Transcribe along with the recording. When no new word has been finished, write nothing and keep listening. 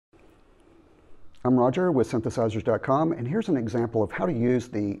I'm Roger with synthesizers.com, and here's an example of how to use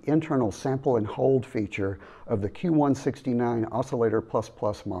the internal sample and hold feature of the Q169 Oscillator++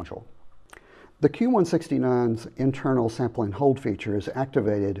 module. The Q169's internal sample and hold feature is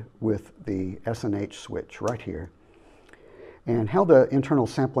activated with the S&H switch right here. And how the internal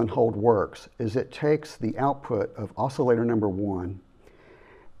sample and hold works is it takes the output of oscillator number 1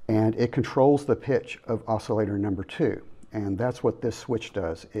 and it controls the pitch of oscillator number 2. And that's what this switch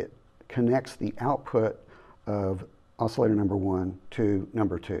does. It connects the output of oscillator number 1 to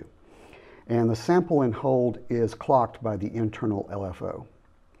number 2. And the sample and hold is clocked by the internal LFO.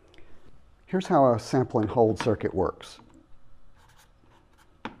 Here's how a sample and hold circuit works.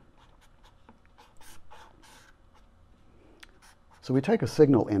 So we take a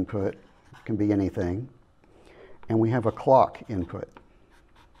signal input, it can be anything, and we have a clock input.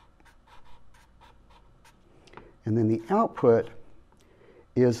 And then the output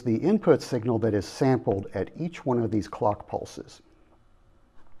is the input signal that is sampled at each one of these clock pulses.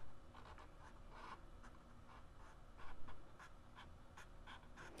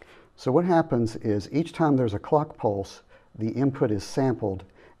 So what happens is each time there's a clock pulse, the input is sampled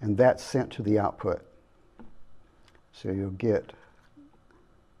and that's sent to the output. So you'll get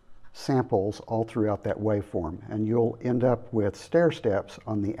samples all throughout that waveform, and you'll end up with stair steps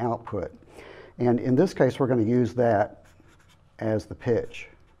on the output. And in this case, we're going to use that as the pitch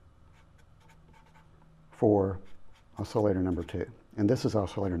for oscillator number 2. And this is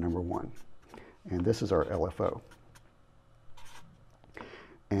oscillator number 1. And this is our LFO.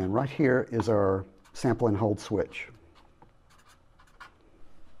 And right here is our sample and hold switch.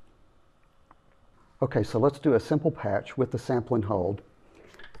 Okay, so let's do a simple patch with the sample and hold.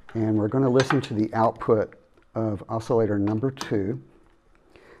 And we're going to listen to the output of oscillator number 2.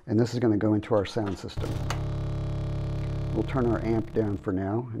 And this is going to go into our sound system. We'll turn our amp down for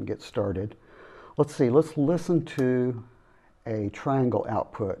now and get started. Let's listen to a triangle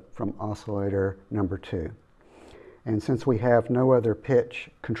output from oscillator number 2. And since we have no other pitch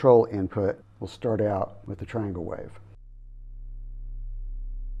control input, we'll start out with the triangle wave.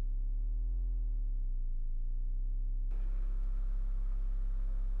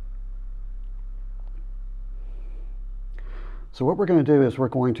 So what we're going to do is we're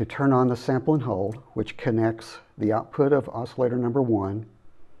going to turn on the sample and hold, which connects the output of oscillator number 1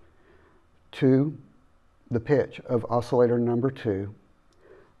 to the pitch of oscillator number 2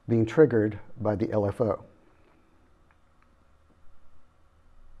 being triggered by the LFO.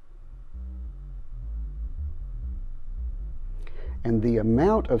 And the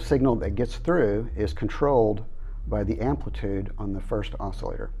amount of signal that gets through is controlled by the amplitude on the first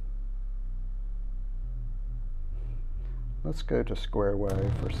oscillator. Let's go to square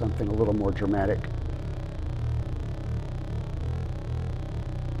wave for something a little more dramatic.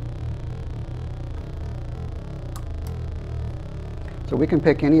 So we can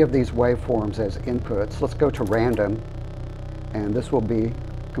pick any of these waveforms as inputs. Let's go to random, and this will be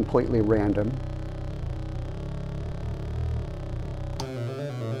completely random.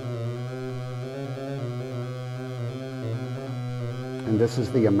 And this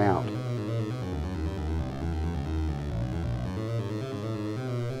is the amount.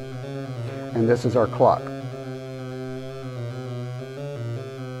 And this is our clock.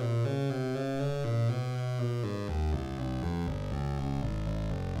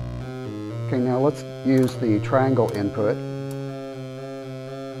 Okay, now let's use the triangle input.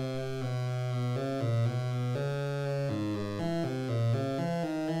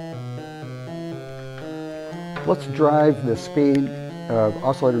 Let's drive the speed of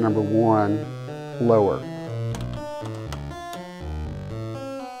oscillator number 1 lower.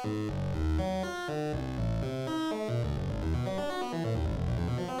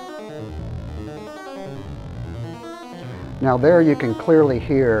 Now there you can clearly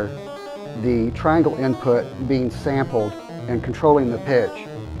hear the triangle input being sampled and controlling the pitch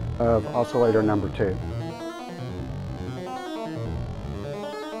of oscillator number 2.